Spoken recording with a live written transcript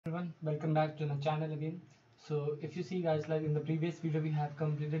Everyone, welcome back to the channel again. So if you see guys, like in the previous video we have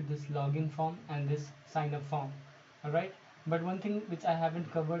completed this login form and this sign up form. Alright, but one thing which I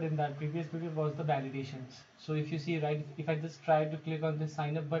haven't covered in that previous video was the validations. So if you see, right, if I just try to click on this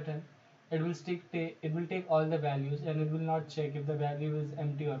sign up button, it will take all the values and it will not check if the value is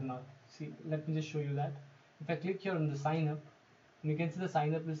empty or not. See, let me just show you that. If I click here on the sign up, you can see the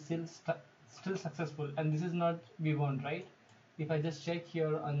sign up is still successful, and this is not we want, right? If I just check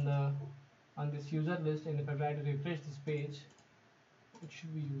here on the on this user list, and if I try to refresh this page, it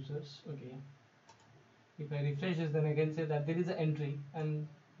should be users. Okay, if I refresh this, then I can say that there is an entry and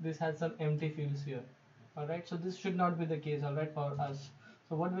this has some empty fields here. Alright, so this should not be the case, alright, for us.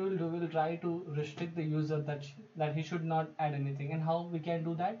 So what we will do, we will try to restrict the user that he should not add anything. And how we can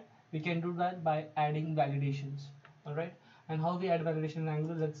do that? We can do that by adding validations. Alright, and how we add validation in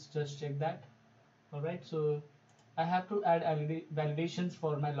Angular, let's just check that. Alright, so I have to add validations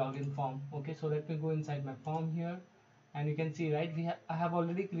for my login form. Okay, so let me go inside my form here, and you can see, right, I have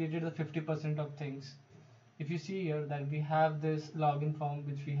already created the 50% of things. If you see here that we have this login form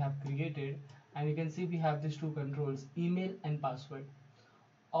which we have created, and you can see we have these two controls, email and password.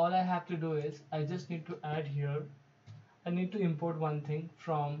 All I have to do is I just need to add here, I need to import one thing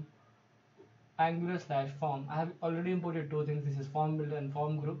from Angular/form. I have already imported two things. This is form builder and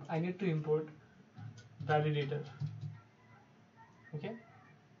form group. I need to import validator. Okay,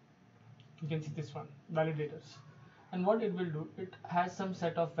 you can see this one, validators. And what it will do, it has some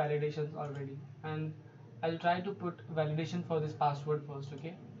set of validations already, and I'll try to put validation for this password first.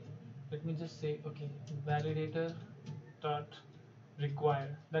 Okay, let me just say, okay, validator dot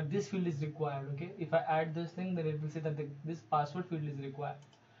require, that this field is required. Okay, if I add this thing, then it will say that this password field is required.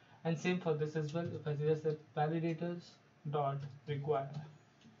 And same for this as well. If I just say validators dot require.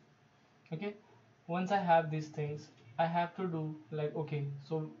 Okay, once I have these things, I have to do like, okay,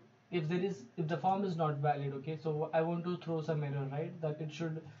 so if the form is not valid, okay, so I want to throw some error, right, that it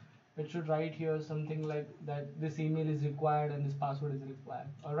should write here something like that this email is required and this password is required.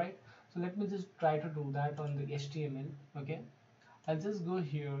 All right, so let me just try to do that on the HTML. Okay, I'll just go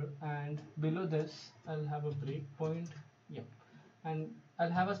here, and below this I'll have a breakpoint. Yep, and I'll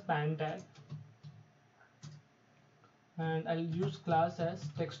have a span tag, and I'll use class as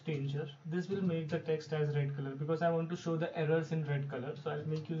text changer. This will make the text as red color because I want to show the errors in red color. So I'll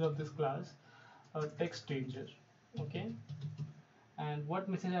make use of this class text changer. Okay, and what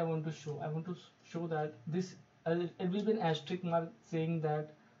message I want to show? I want to show that this it will be an asterisk mark saying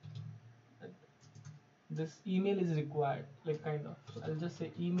that this email is required, like kind of. So I'll just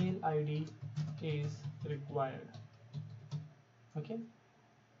say email ID is required. Okay,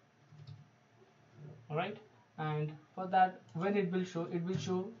 all right, and for that, when it will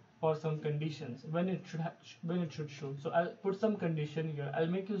show for some conditions when it should show. So I'll put some condition here. I'll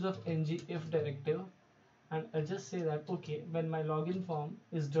make use of ng if directive, and I'll just say that, okay, when my login form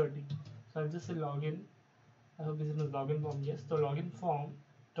is dirty, so I'll just say login, I hope this is the login form. Yes, so login form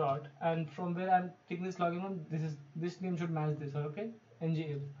dot, and from where I'm taking this login form, this name should match this. Okay, ng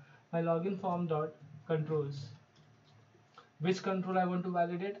if my login form dot controls. Which control I want to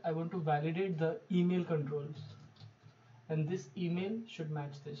validate? I want to validate the email controls, and this email should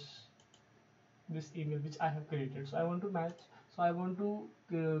match this email which I have created. So I want to match. So I want to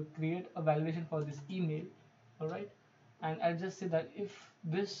create a validation for this email. All right, and I'll just say that if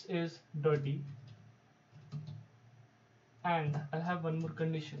this is dirty, and I'll have one more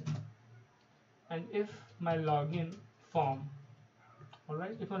condition, and if my login form, all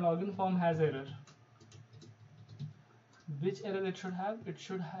right, if my login form has error, which error it should have? It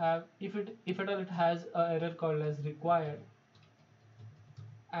should have, if at all it has a error called as required,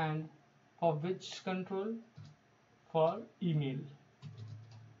 and for which control? For email.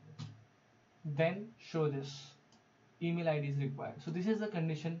 Then show this email ID is required. So this is the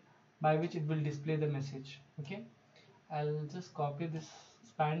condition by which it will display the message. Okay, I'll just copy this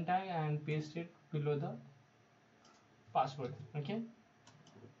span tag and paste it below the password. Okay,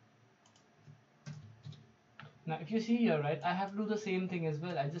 now if you see here, right, I have to do the same thing as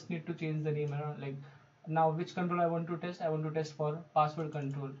well. I just need to change the name around. Like, now which control I want to test? I want to test for password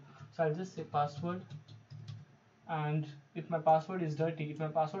control. So I'll just say password, and if my password is dirty, if my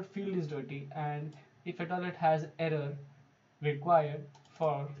password field is dirty, and if at all it has error required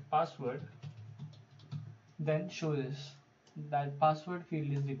for password, then show this that password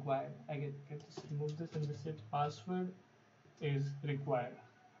field is required. I get just remove this and just say password is required.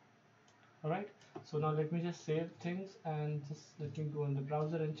 Alright, so now let me just save things, and just let me go on the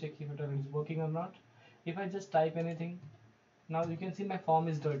browser and check if it is working or not. If I just type anything, now you can see my form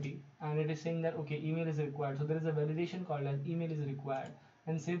is dirty and it is saying that, okay, email is required. So there is a validation called as email is required.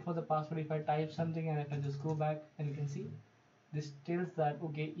 And same for the password. If I type something and if I just go back, and you can see this tells that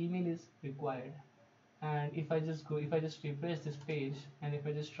okay, email is required. And if I just go, if I just refresh this page and if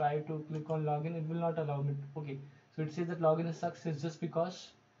I just try to click on login, it will not allow me. Okay, so it says that login is success just because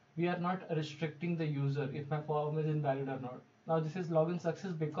we are not restricting the user if my form is invalid or not. Now this is login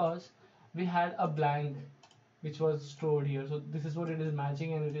success because we had a blank which was stored here. So this is what it is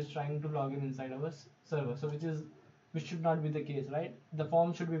matching, and it is trying to log in inside our server. So which should not be the case, right? The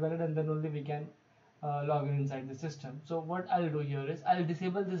form should be valid, and then only we can log in inside the system. So what I'll do here is I'll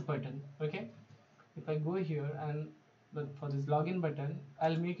disable this button. Okay, if I go here and for this login button,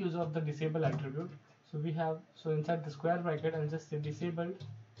 I'll make use of the disable attribute. So we have, so inside the square bracket, I'll just say disabled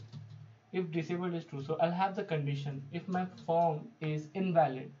if disabled is true. So I'll have the condition if my form is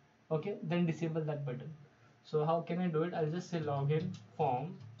invalid, okay, then disable that button. So how can I do it? I'll just say login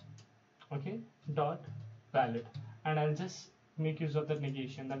form, okay, dot valid, and I'll just make use of the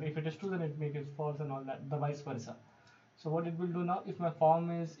negation that if it is true then it makes it false and all that, the vice versa. So what it will do now, if my form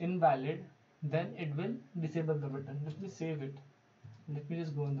is invalid, then it will disable the button. Let me save it. Let me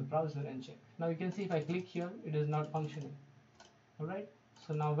just go in the browser and check. Now you can see if I click here, it is not functioning. Alright.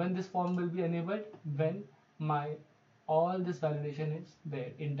 So now when this form will be enabled, when my all this validation is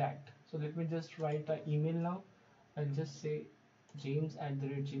there intact. So let me just write an email now. I'll just say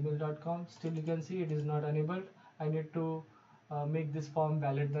james@gmail.com. Still you can see it is not enabled. I need to make this form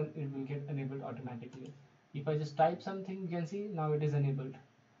valid, then it will get enabled automatically. If I just type something, you can see now it is enabled.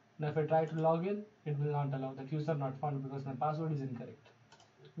 Now if I try to log in, it will not allow, that user not found because my password is incorrect.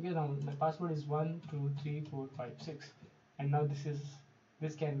 Okay, now my password is 1 2 3 4 5 6, and now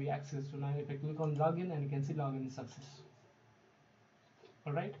this can be accessed. So now if I click on login, and you can see login is success.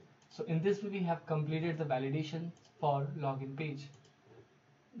 Alright, so in this way we have completed the validation for login page,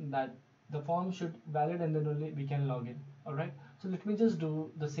 that the form should valid and then only we can log in. Alright, so let me just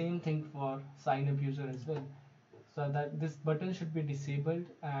do the same thing for sign up user as well, so that this button should be disabled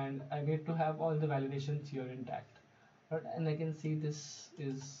and I need to have all the validations here intact. Right, and I can see this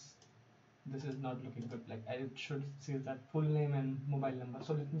is not looking good. Like I should see that full name and mobile number.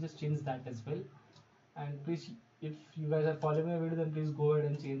 So let me just change that as well. And please, if you guys are following my video, then please go ahead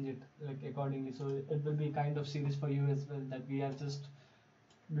and change it like accordingly. So it will be kind of serious for you as well, that we are just,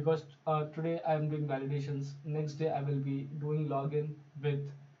 because today I am doing validations, next day I will be doing login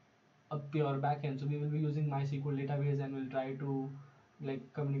with a pure backend. So we will be using MySQL database and we'll try to like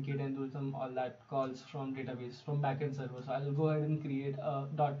communicate and do some all that calls from database from backend server. So I'll go ahead and create a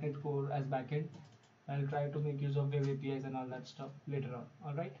 .NET Core as backend. I'll try to make use of web APIs and all that stuff later on.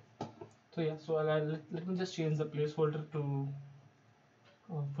 All right. So yeah. So let me just change the placeholder to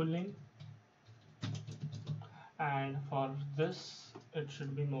full name, and for this it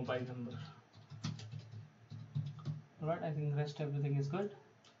should be mobile number. All right. I think rest everything is good.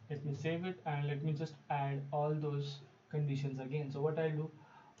 Let me save it and let me just add all those conditions again. So what I'll do,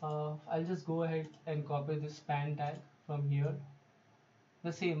 I'll just go ahead and copy this span tag from here,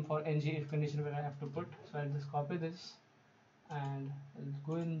 the same for ng if condition where I have to put. So I'll just copy this and I'll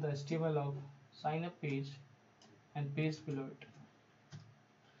go in the HTML of sign up page and paste below it.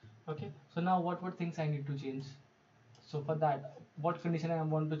 Okay, so now what things I need to change? So for that, what condition I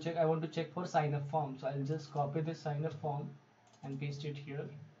want to check? I want to check for sign up form. So I'll just copy this sign up form and paste it here,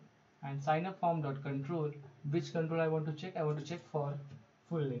 and sign up form dot control. Which control I want to check? I want to check for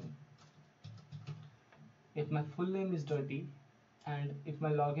full name. If my full name is dirty, and if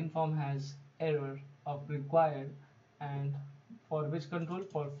my login form has error of required, and for which control?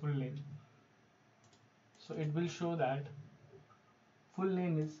 For full name. So it will show that full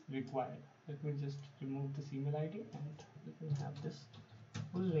name is required. Let me just remove this email ID and let me have this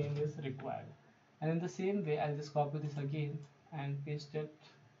full name is required. And in the same way, I'll just copy this again and paste it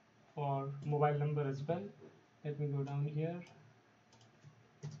for mobile number as well. Let me go down here,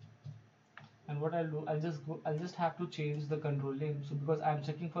 and what I'll do, I'll just have to change the control name. So because I'm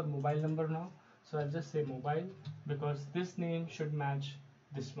checking for mobile number now, so I'll just say mobile, because this name should match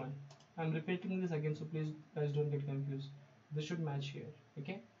this one. I'm repeating this again, so please guys don't get confused. This should match here.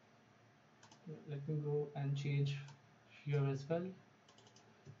 Okay, let me go and change here as well.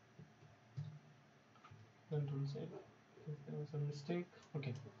 Control Z. There was a mistake.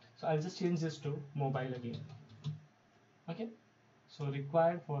 Okay, so I'll just change this to mobile again. Okay, so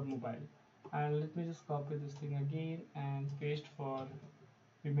required for mobile, and let me just copy this thing again and paste for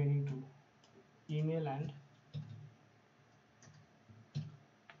remaining two, email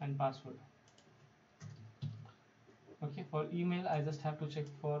and password. Okay, for email I just have to check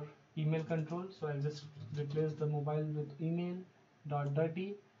for email control, so I'll just replace the mobile with email dot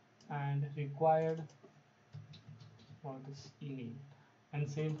dirty and required for this email. and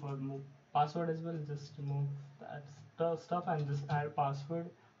same for password as well. Just remove that stuff and just add password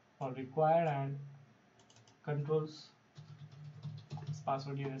for required and controls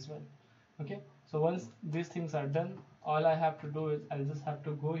password here as well. Okay, so once these things are done, all I have to do is I'll just have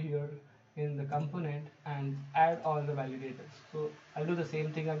to go here in the component and add all the validators. So I'll do the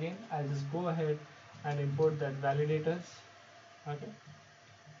same thing again. I'll just go ahead and import that validators. Okay,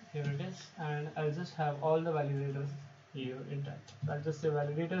 here it is, and I'll just have all the validators here intact. So I'll just say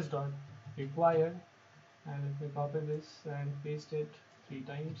validators dot required, and let me copy this and paste it 3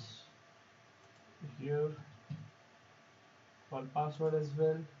 times here. For password as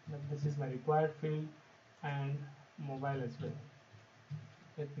well, this is my required field, and mobile as well.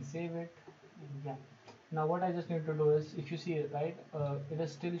 Let me save it. Yeah, now what I just need to do is, if you see it right, it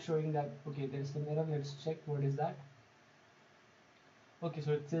is still showing that okay, there's an error. Let's check what is that. Okay,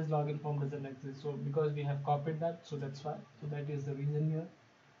 so it says login form doesn't exist, so because we have copied that, so that's why. So that is the reason here.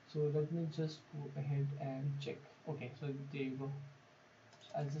 So let me just go ahead and check. Okay, so there you go. So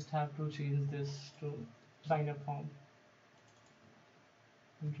I'll just have to change this to sign up form.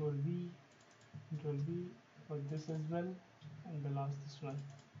 Control V for this as well, and the last this one.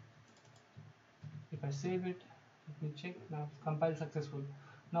 If I save it, let me check. Now compile successful.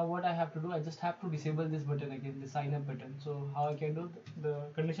 Now what I have to do, I just have to disable this button again, the sign up button. So how I can do, the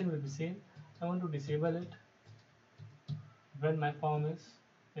condition will be same. I want to disable it when my form is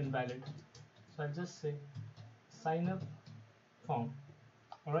invalid. So I'll just say sign up form,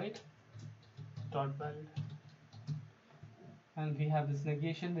 alright, dot valid, and we have this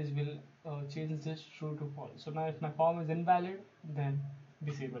negation which will change this true to false. So now if my form is invalid, then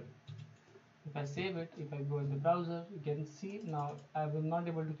disable. If I save it, if I go in the browser, you can see now I will not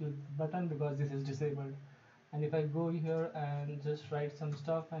able to click the button because this is disabled. And if I go here and just write some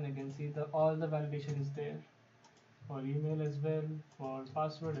stuff, and I can see the all the validation is there for email as well, for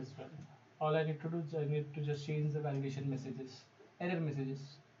password as well. All I need to do is I need to just change the validation messages, error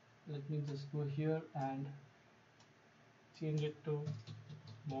messages. Let me just go here and change it to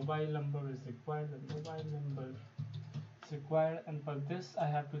mobile number is required, and mobile number is required, and for this I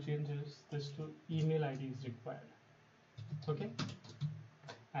have to change this to email ID is required. Okay,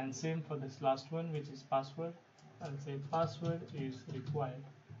 and same for this last one, which is password. I'll say password is required.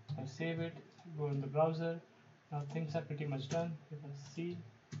 I save it, go in the browser. Now things are pretty much done. If I see,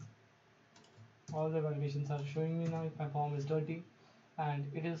 all the validations are showing me now if my form is dirty, and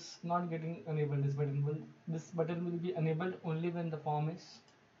it is not getting enabled. This button will be enabled only when the form is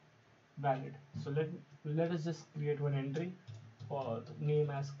valid. So let us just create one entry for the name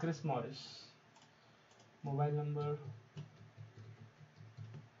as Chris Morris, mobile number,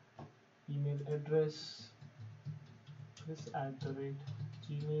 email address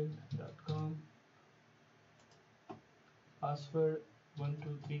chris@gmail.com, password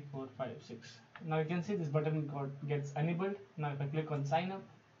 123456. Now you can see this button gets enabled. Now if I click on sign up,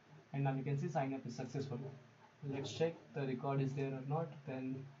 and now you can see sign up is successful. Let's check the record is there or not.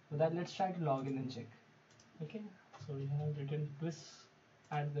 Then for that, let's try to log in and check. Okay, so we have written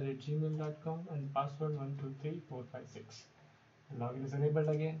chris@gmail.com and password 123456. Login is enabled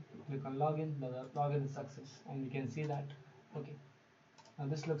again. Click on login. The login is success, and you can see that. Okay, now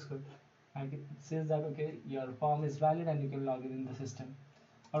this looks good. And it says that okay, your form is valid and you can log in the system.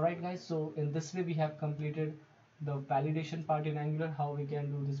 Alright guys, so in this way we have completed the validation part in Angular, how we can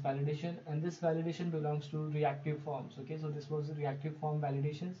do this validation, and this validation belongs to reactive forms. Okay, so this was the reactive form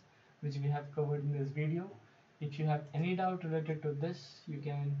validations which we have covered in this video. If you have any doubt related to this, you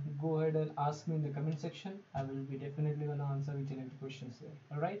can go ahead and ask me in the comment section. I will be definitely gonna answer each and every questions there.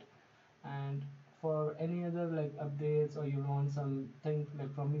 Alright, and for any other like updates, or you want something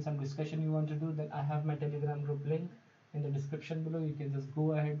like from me, some discussion you want to do, then I have my Telegram group link in the description below. You can just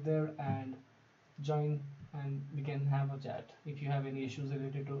go ahead there and join, and we can have a chat if you have any issues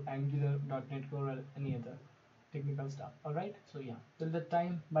related to Angular, .NET Core, or any other technical stuff. Alright, so yeah, till that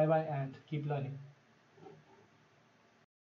time, bye bye and keep learning.